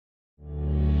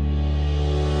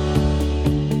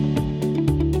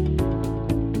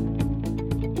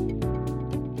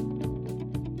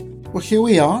Well, here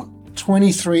we are,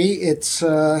 23. It's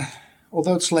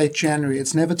although it's late January,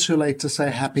 it's never too late to say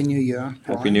Happy New Year.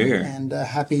 Happy New Year. And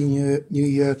Happy New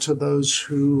Year to those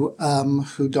who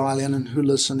dial in and who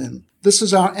listen in. This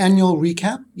is our annual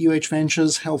recap, UH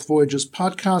Ventures Health Voyages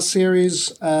podcast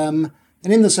series. And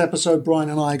in this episode, Brian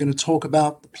and I are going to talk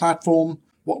about the platform,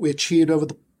 what we achieved over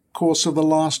the course of the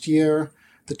last year,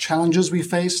 the challenges we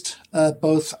faced,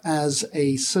 both as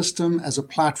a system, as a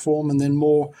platform, and then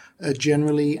more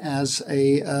generally as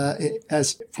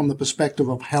from the perspective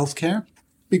of healthcare.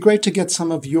 Be great to get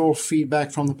some of your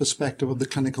feedback from the perspective of the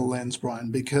clinical lens, Brian,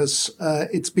 because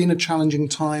it's been a challenging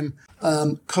time.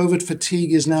 COVID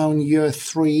fatigue is now in year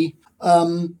 3.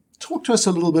 Talk to us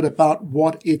a little bit about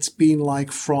what it's been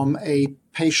like from a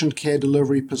patient care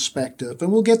delivery perspective.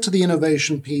 And we'll get to the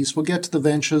innovation piece. We'll get to the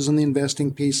ventures and the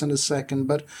investing piece in a second.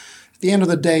 But at the end of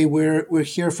the day, we're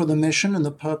here for the mission and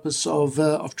the purpose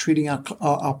of treating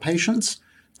our patients.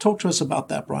 Talk to us about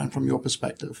that, Brian, from your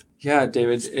perspective. Yeah,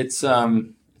 David, it's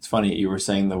funny. You were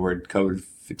saying the word COVID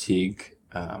fatigue,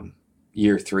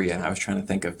 year 3, and I was trying to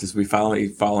think of, does we finally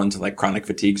fall into like chronic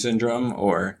fatigue syndrome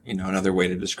or, another way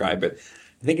to describe it?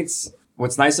 I think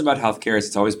what's nice about healthcare is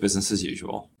it's always business as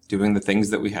usual, doing the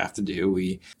things that we have to do.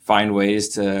 We find ways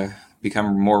to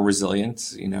become more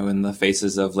resilient, in the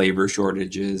faces of labor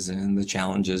shortages and the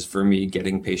challenges for me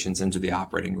getting patients into the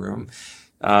operating room.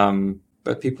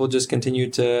 But people just continue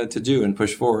to do and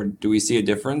push forward. Do we see a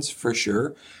difference? For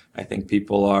sure. I think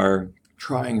people are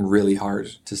trying really hard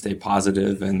to stay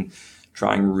positive and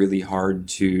trying really hard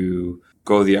to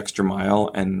go the extra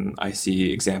mile, and I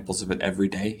see examples of it every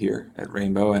day here at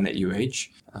Rainbow and at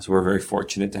UH. So we're very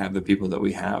fortunate to have the people that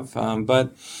we have.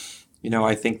 But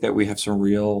I think that we have some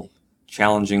real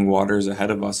challenging waters ahead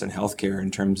of us in healthcare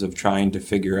in terms of trying to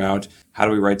figure out how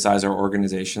do we right-size our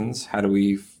organizations? How do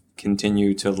we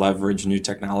continue to leverage new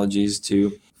technologies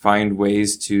to find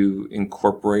ways to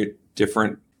incorporate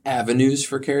different avenues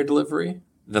for care delivery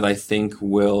that I think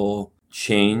will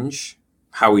change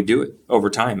how we do it over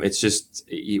time. It's just,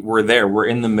 we're there. We're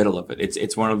in the middle of it.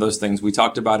 It's one of those things. We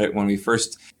talked about it when we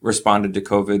first responded to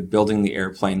COVID, building the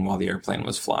airplane while the airplane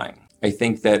was flying. I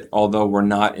think that although we're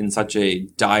not in such a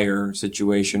dire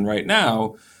situation right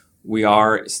now, we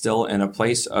are still in a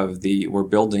place of we're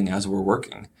building as we're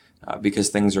working. Because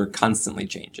things are constantly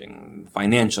changing.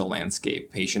 Financial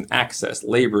landscape, patient access,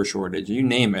 labor shortage, you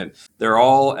name it. They're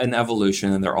all an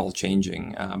evolution and they're all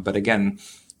changing. But again,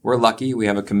 we're lucky. We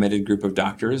have a committed group of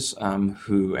doctors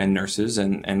and nurses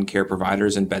and care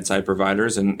providers and bedside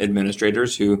providers and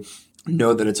administrators who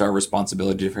know that it's our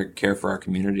responsibility to care for our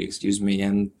community,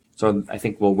 And so I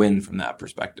think we'll win from that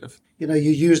perspective. You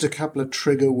used a couple of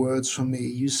trigger words for me.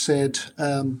 You said,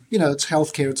 it's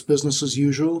healthcare, it's business as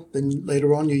usual. Then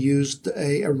later on, you used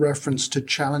a reference to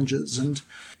challenges. And,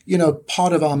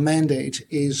 part of our mandate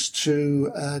is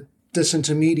to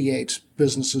disintermediate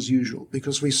business as usual,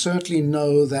 because we certainly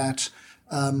know that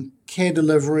care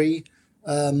delivery,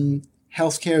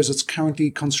 healthcare as it's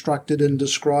currently constructed and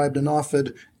described and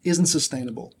offered isn't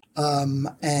sustainable.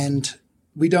 And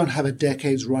we don't have a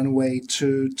decade's runway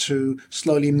to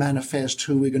slowly manifest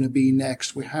who we're going to be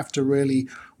next. We have to really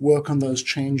work on those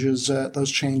changes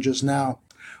now.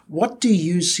 What do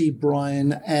you see,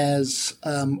 Brian, as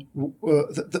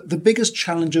the biggest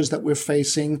challenges that we're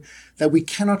facing that we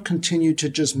cannot continue to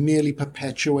just merely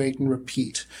perpetuate and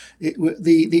repeat?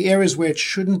 The areas where it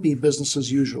shouldn't be business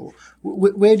as usual.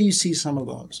 Where do you see some of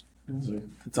those?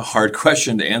 It's a hard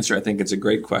question to answer. I think it's a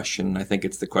great question. I think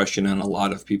it's the question on a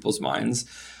lot of people's minds.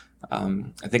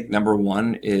 I think number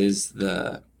one is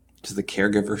the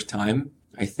caregiver's time.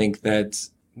 I think that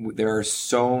there are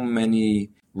so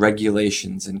many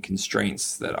regulations and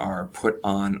constraints that are put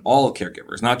on all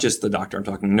caregivers, not just the doctor. I'm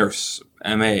talking nurse,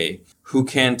 MA, who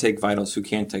can take vitals, who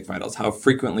can't take vitals. How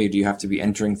frequently do you have to be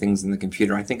entering things in the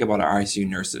computer? I think about our ICU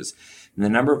nurses and the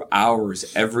number of hours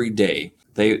every day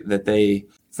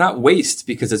it's not waste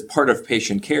because it's part of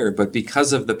patient care, but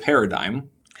because of the paradigm,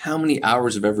 how many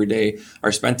hours of every day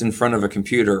are spent in front of a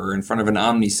computer or in front of an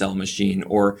Omnicell machine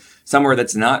or somewhere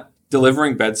that's not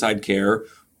delivering bedside care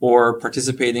or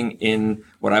participating in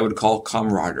what I would call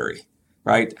camaraderie,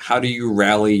 right? How do you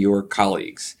rally your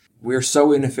colleagues? We're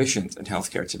so inefficient in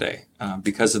healthcare today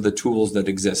because of the tools that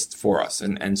exist for us.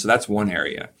 And so that's one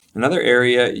area. Another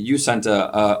area, you sent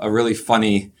a really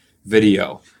funny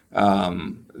video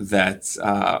that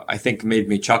I think made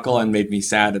me chuckle and made me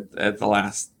sad at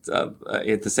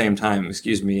the same time.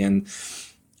 And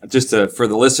just for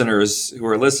the listeners who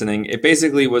are listening, it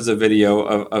basically was a video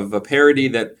of a parody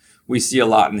that we see a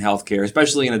lot in healthcare,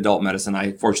 especially in adult medicine.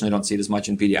 I fortunately don't see it as much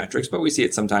in pediatrics, but we see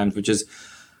it sometimes, which is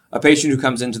a patient who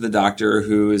comes into the doctor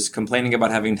who is complaining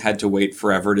about having had to wait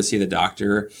forever to see the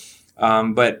doctor,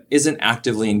 but isn't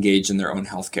actively engaged in their own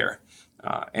healthcare.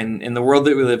 And in the world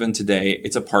that we live in today,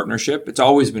 it's a partnership. It's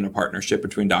always been a partnership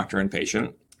between doctor and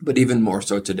patient, but even more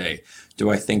so today,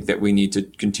 do I think that we need to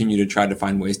continue to try to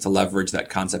find ways to leverage that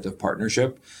concept of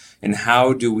partnership? And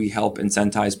how do we help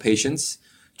incentivize patients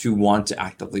to want to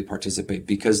actively participate?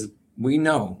 Because we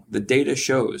know the data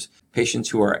shows patients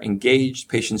who are engaged,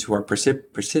 patients who are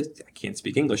participatory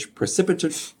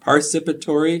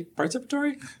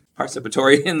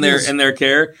in their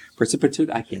care.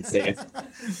 I can't say it.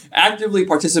 Actively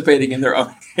participating in their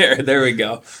own care. There we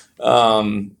go.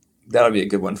 That'll be a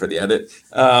good one for the edit.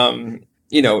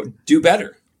 Do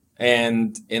better,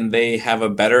 and they have a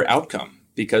better outcome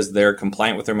because they're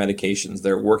compliant with their medications,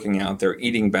 they're working out, they're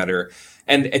eating better.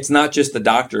 And it's not just the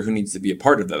doctor who needs to be a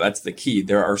part of that. That's the key.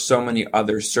 There are so many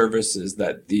other services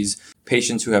that these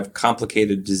patients who have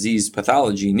complicated disease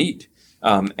pathology need.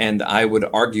 And I would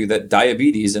argue that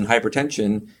diabetes and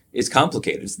hypertension is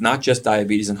complicated. It's not just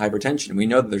diabetes and hypertension. We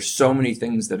know that there's so many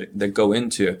things that go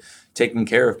into taking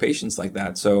care of patients like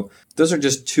that. So those are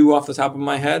just two off the top of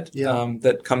my head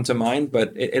that come to mind.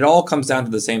 But it all comes down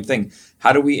to the same thing.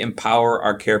 How do we empower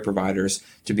our care providers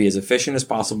to be as efficient as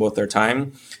possible with their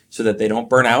time so that they don't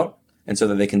burn out and so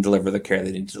that they can deliver the care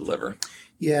they need to deliver?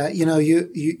 Yeah,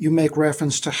 you make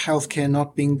reference to healthcare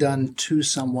not being done to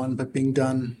someone, but being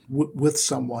done with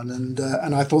someone. And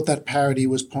I thought that parody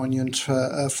was poignant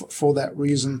for that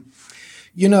reason.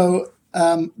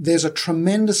 There's a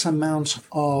tremendous amount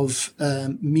of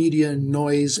media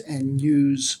noise and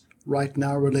news right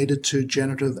now related to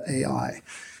generative AI,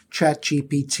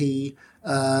 ChatGPT,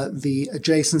 the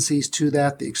adjacencies to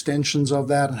that, the extensions of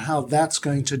that, and how that's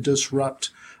going to disrupt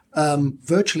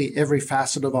virtually every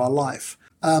facet of our life.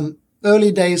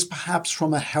 Early days, perhaps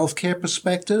from a healthcare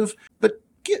perspective, but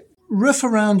riff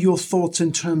around your thoughts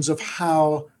in terms of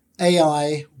how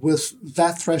AI, with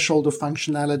that threshold of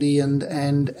functionality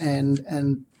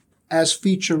and as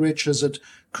feature rich as it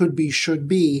could be, should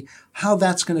be, how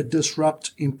that's going to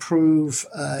disrupt, improve,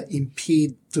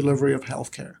 impede delivery of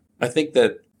healthcare. I think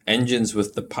that engines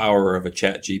with the power of a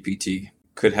ChatGPT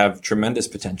could have tremendous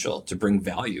potential to bring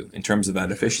value in terms of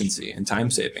that efficiency and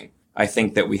time saving. I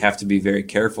think that we have to be very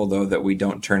careful, though, that we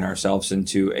don't turn ourselves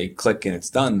into a click and it's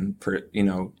done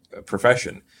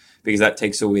profession, because that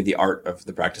takes away the art of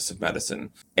the practice of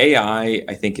medicine. AI,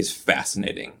 I think, is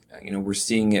fascinating. We're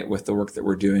seeing it with the work that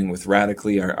we're doing with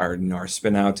Radically, our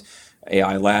spin-out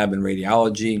AI lab in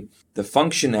radiology. The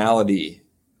functionality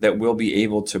that we'll be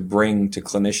able to bring to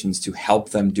clinicians to help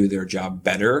them do their job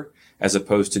better as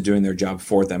opposed to doing their job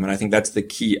for them. And I think that's the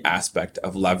key aspect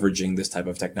of leveraging this type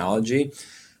of technology.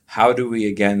 How do we,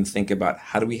 again, think about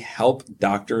how do we help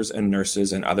doctors and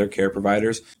nurses and other care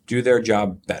providers do their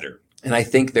job better? And I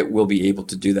think that we'll be able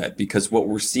to do that because what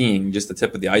we're seeing, just the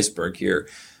tip of the iceberg here,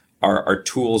 are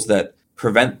tools that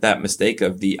prevent that mistake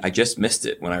of I just missed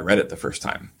it when I read it the first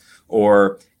time.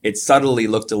 Or it subtly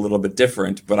looked a little bit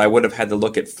different, but I would have had to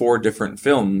look at 4 different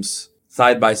films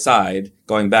side by side,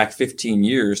 going back 15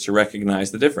 years to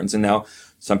recognize the difference. And now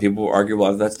some people will argue,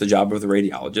 well, that's the job of the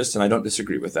radiologist, and I don't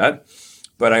disagree with that.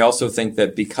 But I also think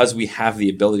that because we have the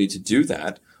ability to do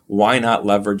that, why not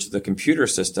leverage the computer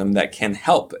system that can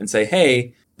help and say,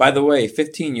 hey, by the way,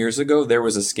 15 years ago, there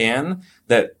was a scan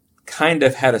that kind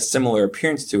of had a similar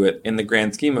appearance to it. In the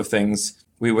grand scheme of things,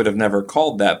 we would have never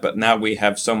called that. But now we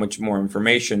have so much more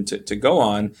information to go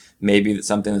on. Maybe that's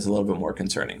something that's a little bit more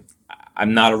concerning.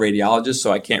 I'm not a radiologist,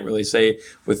 so I can't really say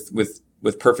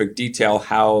with perfect detail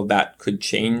how that could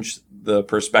change the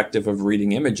perspective of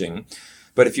reading imaging.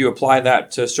 But if you apply that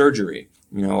to surgery,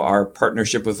 our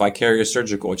partnership with Vicarious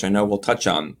Surgical, which I know we'll touch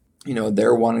on,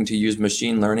 they're wanting to use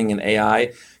machine learning and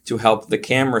AI to help the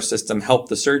camera system help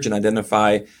the surgeon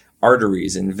identify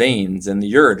arteries and veins and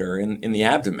the ureter in the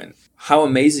abdomen. How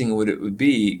amazing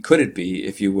could it be,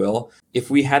 if you will, if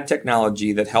we had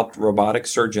technology that helped robotic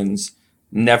surgeons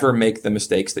never make the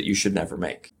mistakes that you should never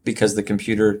make because the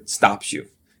computer stops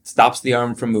the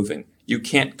arm from moving. You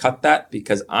can't cut that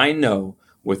because I know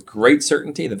with great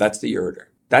certainty that that's the ureter.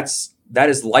 That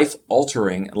is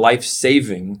life-altering,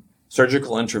 life-saving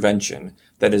surgical intervention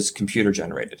that is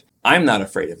computer-generated. I'm not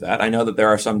afraid of that. I know that there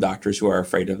are some doctors who are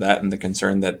afraid of that and the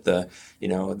concern that the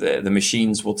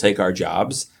machines will take our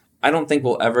jobs. I don't think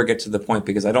we'll ever get to the point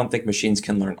because I don't think machines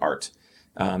can learn art.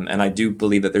 And I do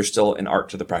believe that there's still an art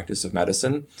to the practice of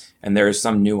medicine, and there is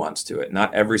some nuance to it.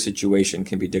 Not every situation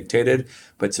can be dictated,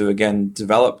 but to, again,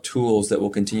 develop tools that will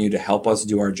continue to help us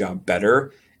do our job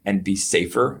better and be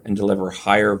safer and deliver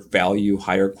higher value,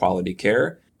 higher quality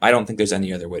care. I don't think there's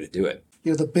any other way to do it.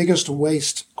 The biggest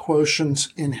waste quotient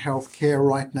in healthcare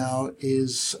right now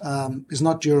is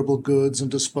not durable goods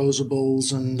and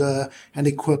disposables and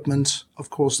equipment. Of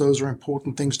course, those are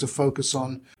important things to focus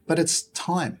on, but it's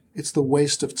time. It's the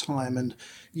waste of time. And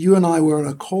you and I were on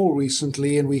a call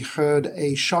recently, and we heard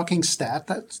a shocking stat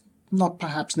that's not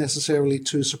perhaps necessarily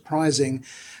too surprising,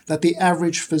 that the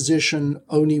average physician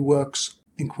only works,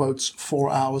 in quotes,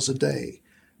 4 hours a day.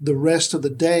 The rest of the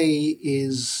day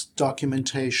is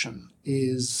documentation,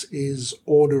 is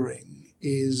ordering,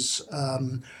 is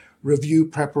review,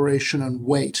 preparation, and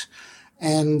wait.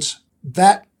 And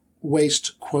that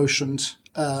waste quotient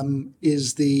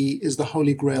is the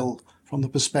holy grail from the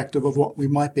perspective of what we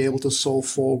might be able to solve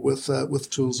for with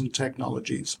tools and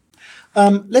technologies.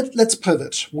 Let's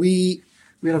pivot. We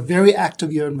had a very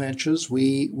active year in ventures.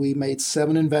 We made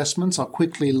 7 investments. I'll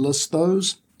quickly list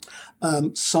those.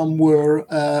 Some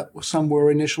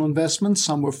were initial investments,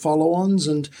 some were follow-ons,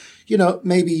 and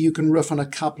maybe you can riff on a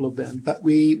couple of them. But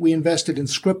we invested in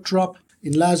ScriptDrop,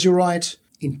 in Lazurite,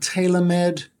 in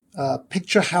TaylorMed,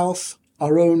 Picture Health,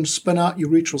 our own spin-out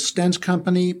urethral stent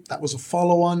company. That was a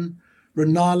follow-on.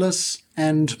 Renalis,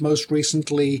 and most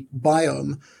recently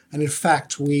Biome. And in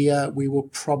fact, we will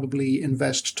probably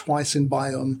invest twice in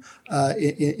Biome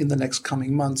in the next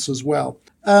coming months as well.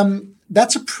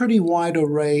 That's a pretty wide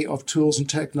array of tools and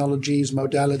technologies,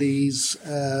 modalities,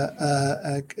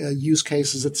 use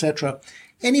cases, etc.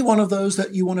 Any one of those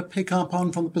that you want to pick up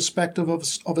on from the perspective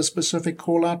of a specific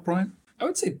call-out, Brian? I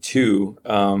would say 2.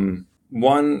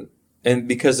 One, and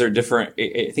because they're different,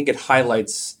 I think it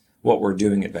highlights what we're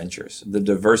doing at Ventures, the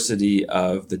diversity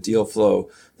of the deal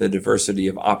flow, the diversity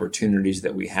of opportunities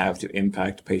that we have to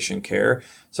impact patient care.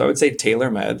 So I would say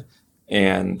TaylorMed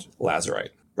and Lazurite,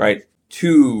 right?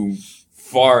 2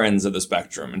 far ends of the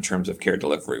spectrum in terms of care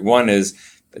delivery. One is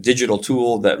a digital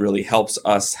tool that really helps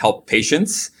us help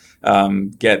patients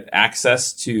get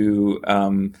access to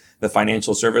the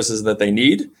financial services that they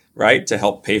need, right, to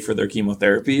help pay for their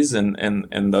chemotherapies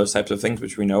and those types of things,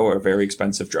 which we know are very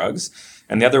expensive drugs.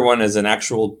 And the other one is an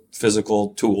actual physical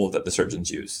tool that the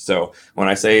surgeons use. So when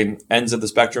I say ends of the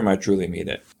spectrum, I truly mean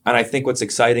it. And I think what's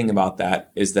exciting about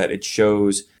that is that it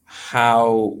shows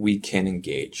how we can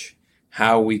engage,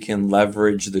 how we can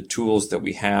leverage the tools that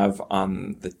we have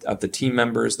of the team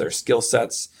members, their skill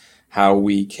sets, how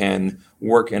we can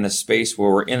work in a space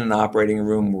where we're in an operating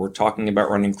room, where we're talking about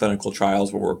running clinical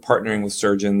trials, where we're partnering with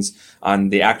surgeons on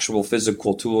the actual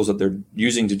physical tools that they're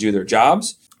using to do their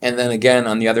jobs. And then again,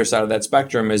 on the other side of that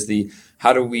spectrum is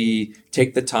how do we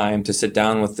take the time to sit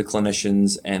down with the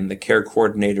clinicians and the care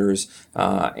coordinators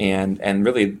and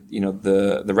really,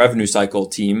 the revenue cycle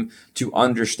team to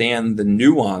understand the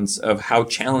nuance of how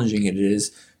challenging it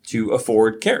is to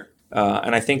afford care.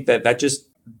 And I think that just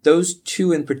those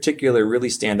 2 in particular really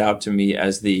stand out to me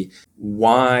as the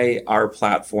why our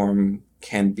platform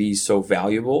can be so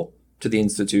valuable to the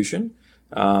institution.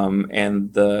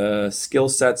 And the skill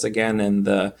sets again, and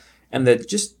the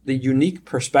just the unique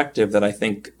perspective that I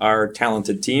think our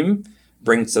talented team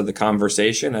brings to the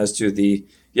conversation as to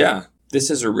this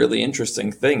is a really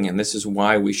interesting thing, and this is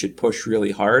why we should push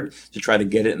really hard to try to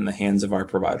get it in the hands of our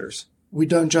providers. We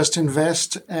don't just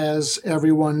invest, as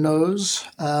everyone knows.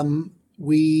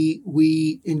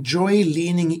 We enjoy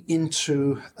leaning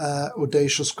into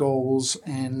audacious goals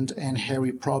and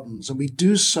hairy problems. And we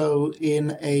do so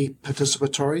in a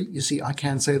participatory, you see, I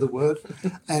can't say the word,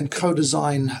 and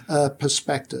co-design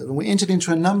perspective. And we entered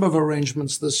into a number of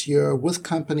arrangements this year with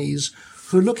companies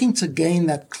who are looking to gain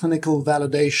that clinical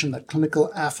validation, that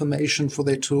clinical affirmation for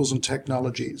their tools and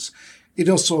technologies. It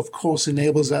also, of course,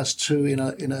 enables us to, in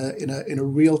a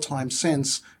real-time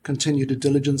sense, continue to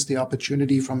diligence the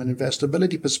opportunity from an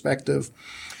investability perspective.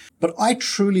 But I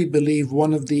truly believe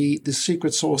one of the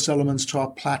secret sauce elements to our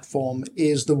platform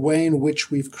is the way in which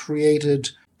we've created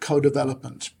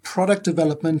co-development, product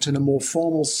development in a more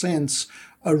formal sense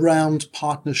around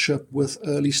partnership with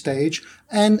early stage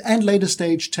and later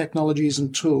stage technologies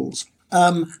and tools.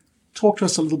 Talk to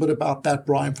us a little bit about that,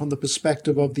 Brian, from the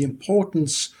perspective of the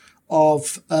importance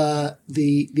of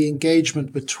the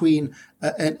engagement between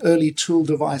an early tool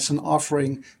device and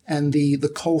offering and the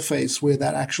coalface where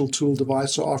that actual tool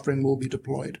device or offering will be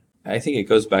deployed. I think it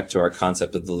goes back to our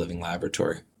concept of the living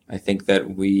laboratory. I think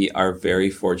that we are very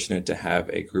fortunate to have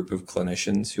a group of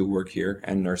clinicians who work here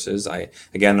and nurses.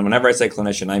 Again, whenever I say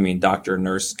clinician, I mean doctor,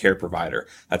 nurse, care provider.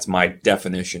 That's my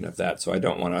definition of that. So I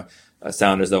don't want to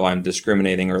sound as though I'm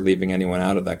discriminating or leaving anyone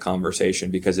out of that conversation,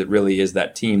 because it really is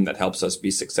that team that helps us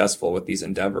be successful with these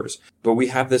endeavors. But we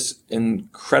have this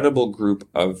incredible group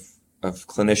of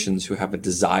clinicians who have a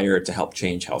desire to help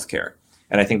change healthcare.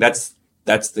 And I think that's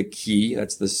That's the key.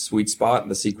 That's the sweet spot,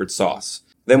 the secret sauce.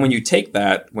 Then when you take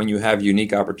that, when you have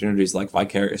unique opportunities like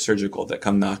Vicarious Surgical that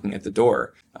come knocking at the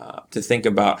door, to think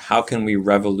about how can we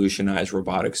revolutionize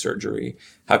robotic surgery?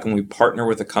 How can we partner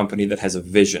with a company that has a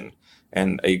vision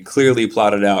and a clearly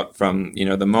plotted out from,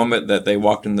 the moment that they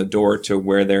walked in the door to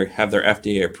where they have their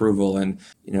FDA approval and,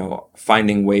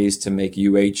 finding ways to make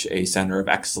UH a center of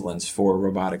excellence for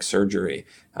robotic surgery.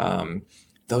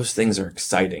 Those things are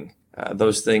exciting.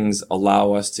 Those things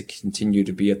allow us to continue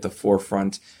to be at the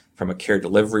forefront from a care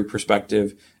delivery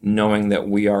perspective, knowing that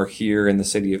we are here in the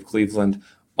city of Cleveland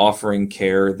offering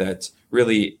care that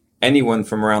really anyone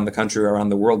from around the country or around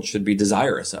the world should be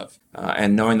desirous of.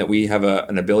 And knowing that we have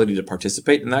an ability to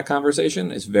participate in that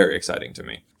conversation is very exciting to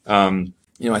me.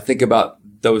 I think about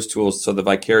those tools. So the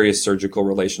Vicarious Surgical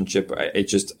relationship,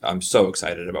 I'm so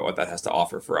excited about what that has to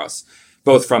offer for us,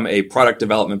 both from a product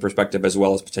development perspective as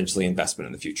well as potentially investment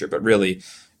in the future. But really,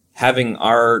 having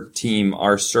our team,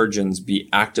 our surgeons, be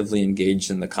actively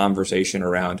engaged in the conversation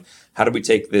around how do we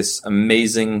take this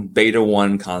amazing beta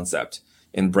 1 concept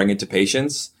and bring it to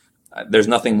patients. There's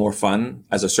nothing more fun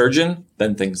as a surgeon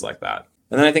than things like that.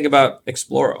 And then I think about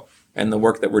Exploro and the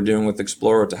work that we're doing with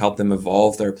Exploro to help them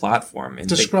evolve their platform. And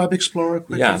describe Exploro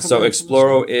quickly. Yeah, so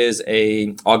Exploro is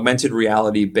a augmented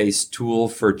reality based tool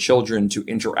for children to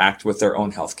interact with their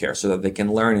own healthcare so that they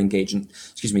can learn and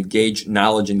gauge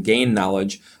knowledge and gain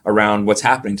knowledge around what's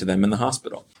happening to them in the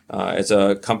hospital. It's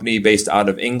a company based out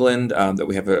of England that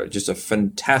we have just a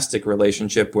fantastic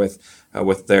relationship with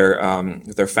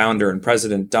their founder and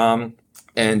president, Dom,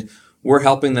 and we're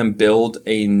helping them build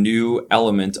a new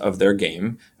element of their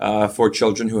game for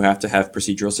children who have to have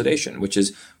procedural sedation, which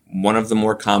is one of the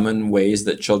more common ways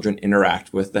that children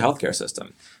interact with the healthcare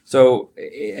system. So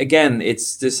again,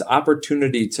 it's this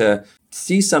opportunity to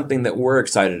see something that we're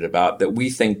excited about that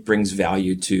we think brings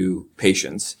value to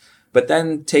patients, but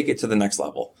then take it to the next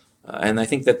level. And I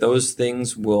think that those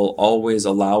things will always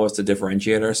allow us to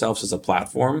differentiate ourselves as a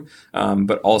platform,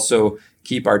 but also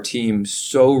keep our team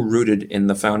so rooted in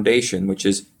the foundation, which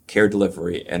is care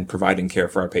delivery and providing care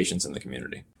for our patients in the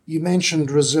community. You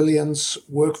mentioned resilience,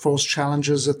 workforce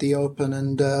challenges at the Open,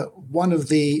 and one of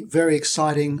the very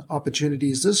exciting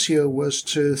opportunities this year was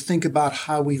to think about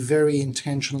how we very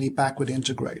intentionally backward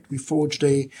integrate. We forged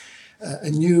a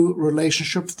new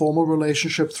formal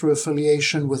relationship through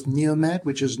affiliation with Neomed,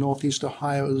 which is Northeast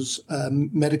Ohio's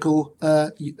medical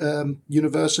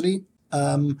university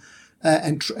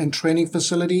and training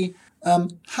facility.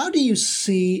 How do you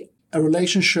see a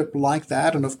relationship like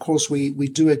that? And of course, we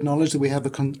do acknowledge that we have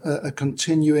a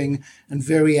continuing and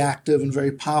very active and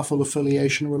very powerful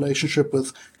affiliation relationship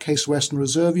with Case Western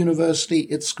Reserve University,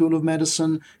 its School of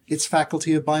Medicine, its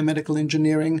Faculty of Biomedical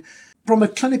Engineering. From a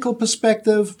clinical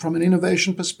perspective, from an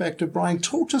innovation perspective, Brian,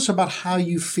 talk to us about how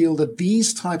you feel that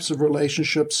these types of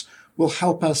relationships will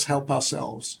help us help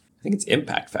ourselves. I think it's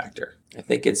impact factor. I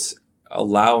think it's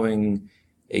allowing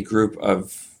a group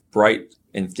of bright,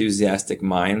 enthusiastic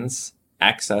minds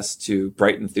access to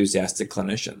bright, enthusiastic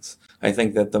clinicians. I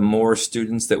think that the more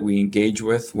students that we engage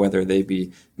with, whether they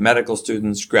be medical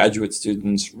students, graduate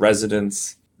students,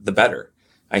 residents, the better.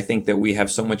 I think that we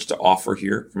have so much to offer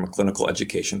here from a clinical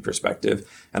education perspective.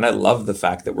 And I love the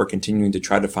fact that we're continuing to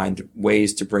try to find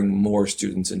ways to bring more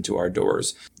students into our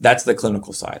doors. That's the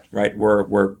clinical side, right?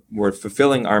 We're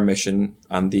fulfilling our mission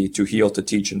on the to heal, to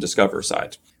teach, and discover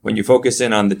side. When you focus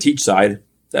in on the teach side,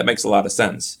 that makes a lot of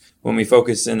sense. When we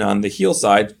focus in on the heal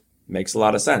side, it makes a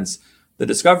lot of sense. The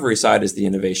discovery side is the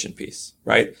innovation piece,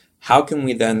 right? How can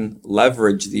we then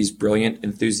leverage these brilliant,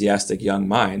 enthusiastic young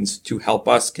minds to help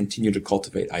us continue to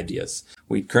cultivate ideas?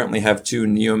 We currently have 2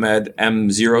 Neomed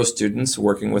M0 students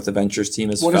working with the Ventures team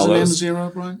as fellows. What is an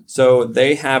M0, Brian? So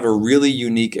they have a really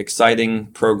unique, exciting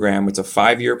program. It's a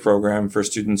 5-year program for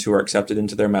students who are accepted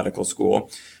into their medical school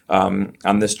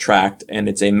on this track. And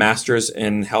it's a master's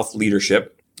in health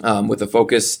leadership with a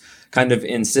focus kind of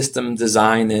in system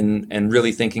design and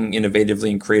really thinking innovatively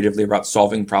and creatively about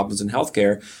solving problems in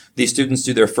healthcare. These students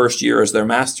do their first year as their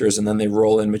master's, and then they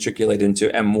roll and matriculate into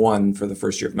M1 for the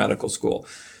first year of medical school.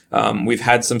 We've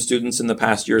had some students in the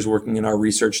past years working in our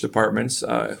research departments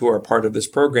who are part of this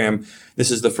program.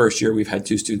 This is the first year we've had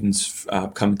 2 students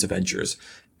come to Ventures.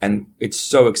 And it's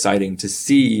so exciting to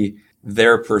see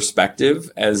their perspective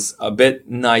as a bit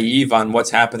naive on what's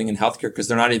happening in healthcare because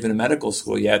they're not even in medical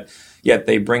school yet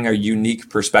they bring a unique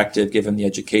perspective given the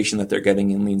education that they're getting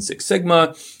in Lean Six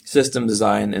Sigma, system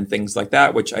design, and things like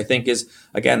that, which I think is,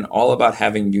 again, all about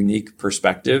having unique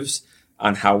perspectives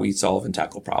on how we solve and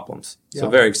tackle problems. So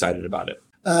very excited about it.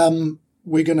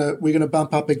 We're gonna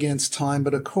bump up against time,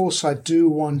 but of course I do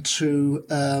want to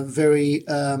very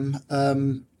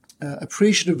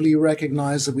appreciatively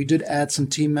recognize that we did add some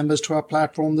team members to our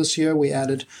platform this year. We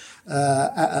added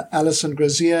Alison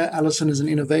Grazier. Alison is an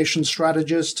innovation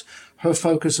strategist. Her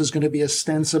focus is going to be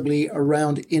ostensibly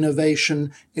around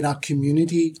innovation in our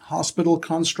community hospital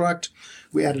construct.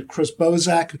 We added Chris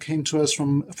Bozak, who came to us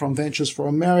from Ventures for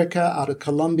America, out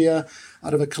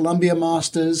of a Columbia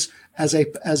Masters as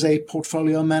a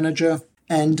portfolio manager.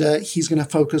 And he's going to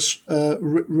focus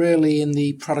really in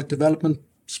the product development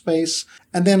space.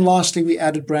 And then lastly, we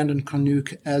added Brandon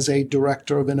Konuk as a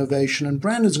director of innovation. And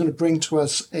Brandon's going to bring to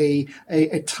us a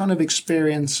ton of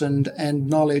experience and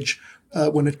knowledge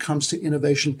when it comes to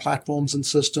innovation platforms and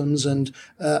systems and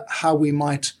how we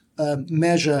might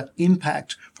measure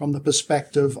impact from the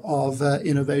perspective of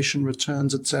innovation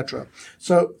returns, etc.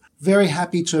 So very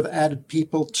happy to have added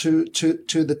people to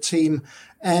the team.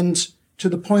 And to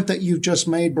the point that you've just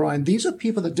made, Brian, these are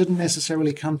people that didn't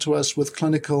necessarily come to us with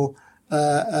clinical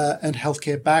and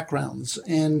healthcare backgrounds.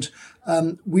 And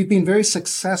we've been very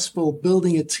successful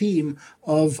building a team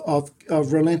of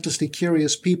relentlessly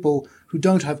curious people who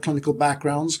don't have clinical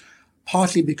backgrounds,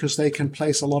 partly because they can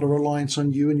place a lot of reliance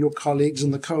on you and your colleagues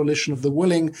and the coalition of the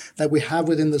willing that we have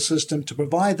within the system to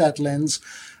provide that lens,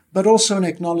 but also an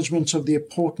acknowledgement of the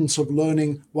importance of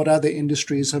learning what other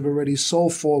industries have already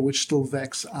solved for, which still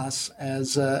vex us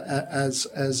as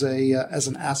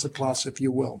an asset class, if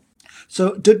you will.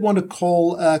 So did want to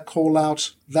call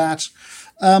out that.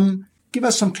 Give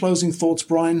us some closing thoughts,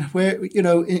 Brian, where,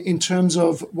 in terms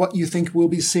of what you think we'll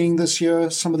be seeing this year,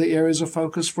 some of the areas of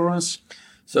focus for us.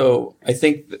 So I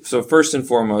think, first and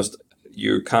foremost,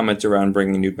 your comment around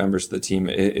bringing new members to the team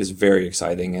is very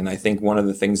exciting. And I think one of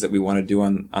the things that we want to do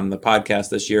on the podcast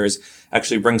this year is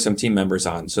actually bring some team members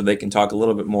on so they can talk a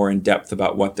little bit more in depth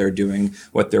about what they're doing,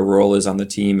 what their role is on the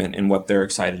team, and what they're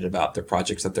excited about, their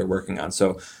projects that they're working on.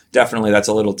 So definitely that's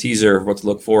a little teaser of what to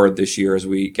look forward this year as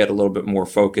we get a little bit more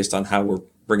focused on how we're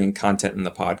bringing content in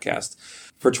the podcast.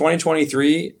 For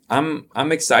 2023,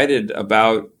 I'm excited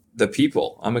about the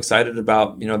people. I'm excited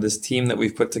about, this team that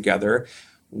we've put together,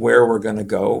 where we're going to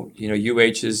go.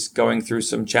 UH is going through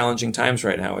some challenging times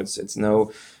right now. It's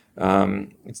no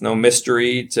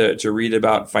mystery to read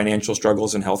about financial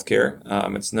struggles in healthcare.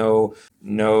 It's no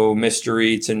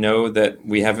mystery to know that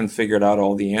we haven't figured out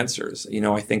all the answers.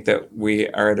 I think that we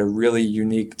are at a really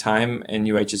unique time in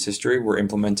UH's history. We're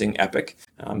implementing Epic.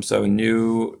 So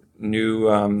new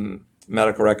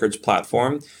medical records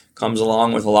platform comes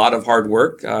along with a lot of hard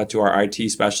work to our IT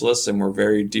specialists, and we're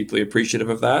very deeply appreciative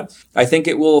of that. I think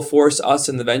it will force us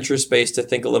in the venture space to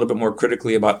think a little bit more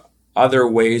critically about other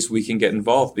ways we can get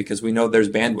involved, because we know there's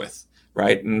bandwidth,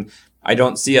 right? And I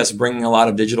don't see us bringing a lot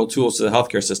of digital tools to the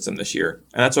healthcare system this year,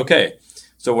 and that's okay.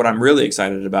 So what I'm really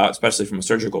excited about, especially from a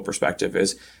surgical perspective,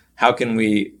 is how can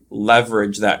we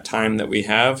leverage that time that we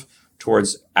have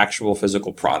towards actual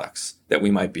physical products that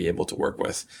we might be able to work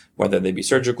with, whether they be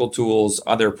surgical tools,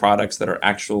 other products that are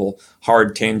actual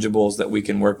hard tangibles that we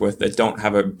can work with that don't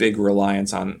have a big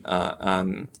reliance on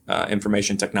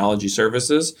information technology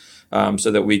services,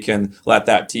 so that we can let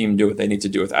that team do what they need to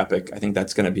do with Epic. I think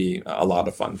that's going to be a lot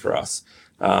of fun for us.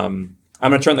 I'm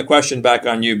going to turn the question back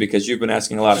on you because you've been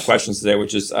asking a lot of questions today,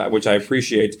 which I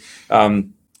appreciate.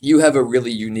 You have a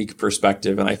really unique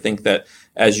perspective, and I think that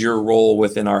as your role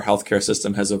within our healthcare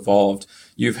system has evolved,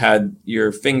 you've had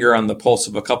your finger on the pulse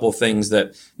of a couple of things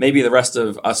that maybe the rest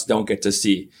of us don't get to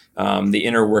see. The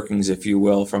inner workings, if you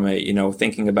will, from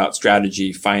thinking about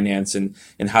strategy, finance, and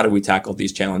how do we tackle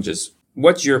these challenges.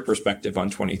 What's your perspective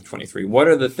on 2023? What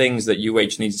are the things that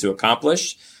UH needs to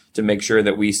accomplish to make sure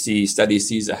that we see steady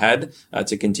seas ahead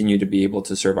to continue to be able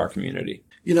to serve our community?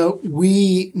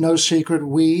 No secret,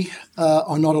 we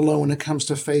are not alone when it comes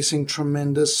to facing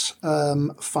tremendous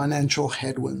financial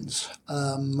headwinds.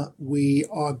 We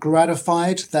are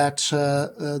gratified that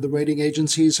the rating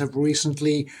agencies have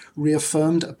recently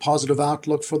reaffirmed a positive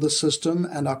outlook for the system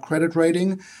and our credit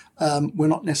rating. We're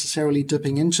not necessarily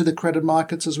dipping into the credit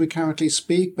markets as we currently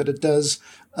speak, but it does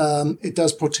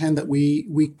portend that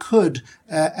we could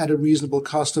at a reasonable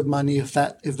cost of money if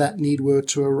that need were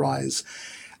to arise.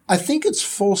 I think it's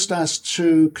forced us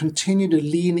to continue to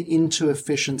lean into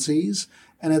efficiencies,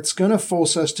 and it's going to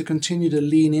force us to continue to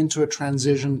lean into a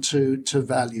transition to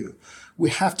value. We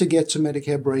have to get to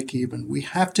Medicare break even. We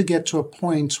have to get to a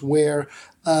point where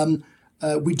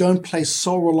we don't place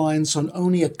sole reliance on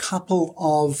only a couple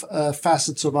of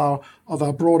facets of our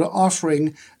broader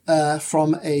offering,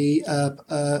 from a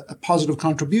positive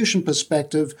contribution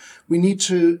perspective, we need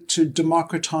to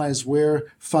democratize where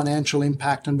financial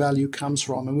impact and value comes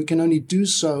from. And we can only do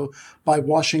so by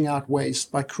washing out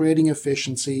waste, by creating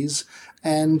efficiencies,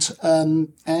 and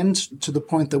to the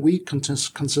point that we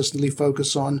consistently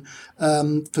focus on,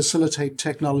 facilitate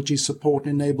technology support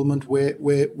and enablement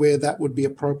where that would be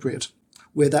appropriate,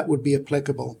 where that would be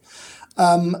applicable.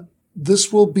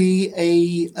 This will be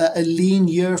a lean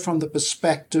year from the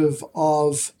perspective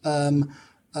of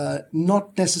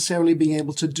not necessarily being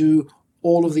able to do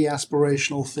all of the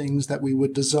aspirational things that we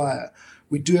would desire.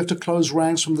 We do have to close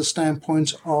ranks from the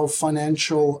standpoint of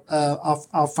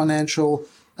our financial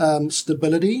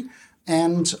stability,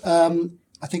 and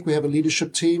I think we have a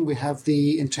leadership team, we have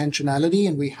the intentionality,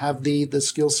 and we have the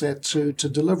skill set to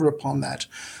deliver upon that.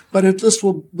 But this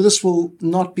will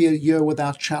not be a year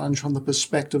without challenge from the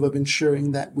perspective of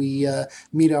ensuring that we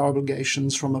meet our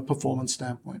obligations from a performance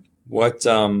standpoint. What's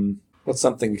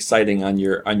something exciting on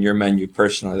your menu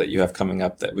personally that you have coming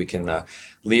up that we can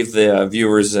leave the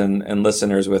viewers and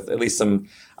listeners with at least some?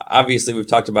 Obviously, we've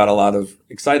talked about a lot of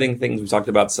exciting things. We've talked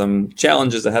about some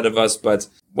challenges ahead of us, but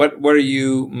what are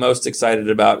you most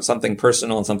excited about? Something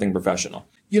personal and something professional.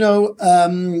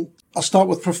 I'll start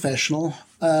with professional.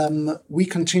 We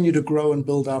continue to grow and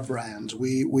build our brand.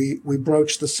 We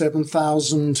broached the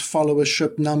 7,000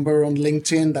 followership number on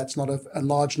LinkedIn. That's not a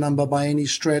large number by any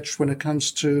stretch when it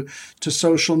comes to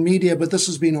social media, but this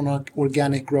has been on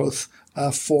organic growth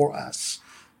for us.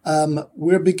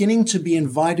 We're beginning to be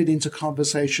invited into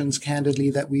conversations, candidly,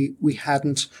 that we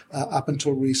hadn't up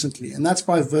until recently. And that's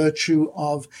by virtue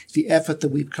of the effort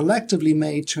that we've collectively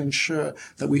made to ensure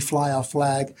that we fly our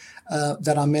flag,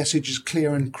 that our message is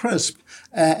clear and crisp,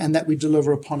 and that we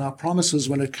deliver upon our promises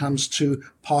when it comes to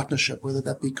partnership, whether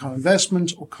that be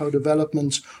co-investment or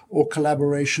co-development or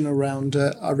collaboration around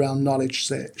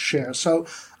knowledge share. So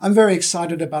I'm very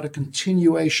excited about a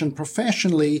continuation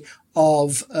professionally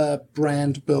of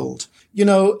brand build.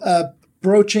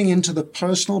 Broaching into the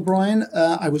personal, Brian,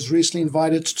 I was recently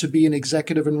invited to be an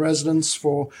executive in residence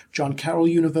for John Carroll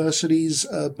University's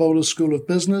Boler School of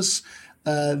Business.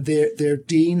 Their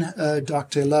dean,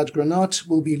 Dr. Elad Granat,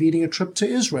 will be leading a trip to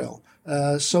Israel,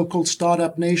 so-called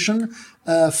startup nation,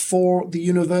 for the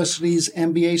university's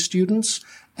MBA students.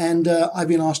 And I've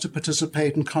been asked to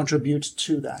participate and contribute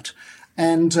to that.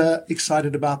 And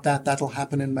excited about that. That'll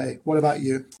happen in May. What about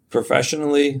you?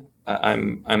 Professionally,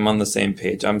 I'm on the same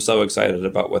page. I'm so excited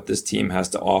about what this team has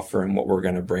to offer and what we're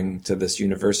going to bring to this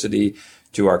university,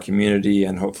 to our community,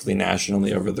 and hopefully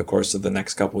nationally over the course of the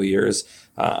next couple of years.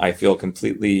 I feel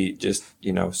completely just,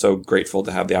 so grateful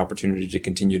to have the opportunity to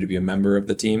continue to be a member of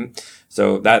the team.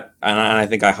 So that, and I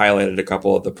think I highlighted a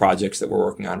couple of the projects that we're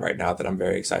working on right now that I'm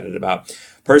very excited about.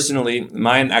 Personally,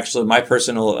 my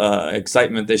personal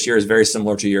excitement this year is very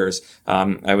similar to yours.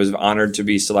 I was honored to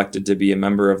be selected to be a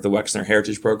member of the Wexner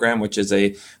Heritage Program, which is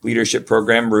a leadership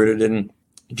program rooted in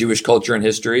Jewish culture and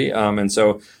history. And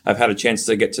so I've had a chance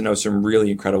to get to know some really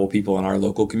incredible people in our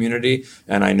local community.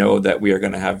 And I know that we are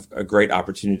going to have a great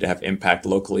opportunity to have impact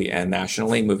locally and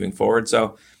nationally moving forward.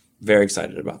 So very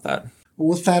excited about that.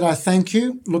 With that, I thank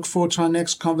you. Look forward to our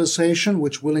next conversation,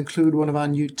 which will include one of our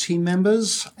new team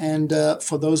members. And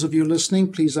for those of you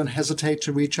listening, please don't hesitate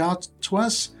to reach out to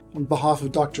us. On behalf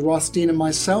of Dr. Rothstein and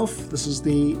myself, this is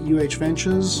the UH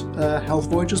Ventures Health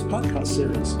Voyages podcast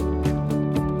series.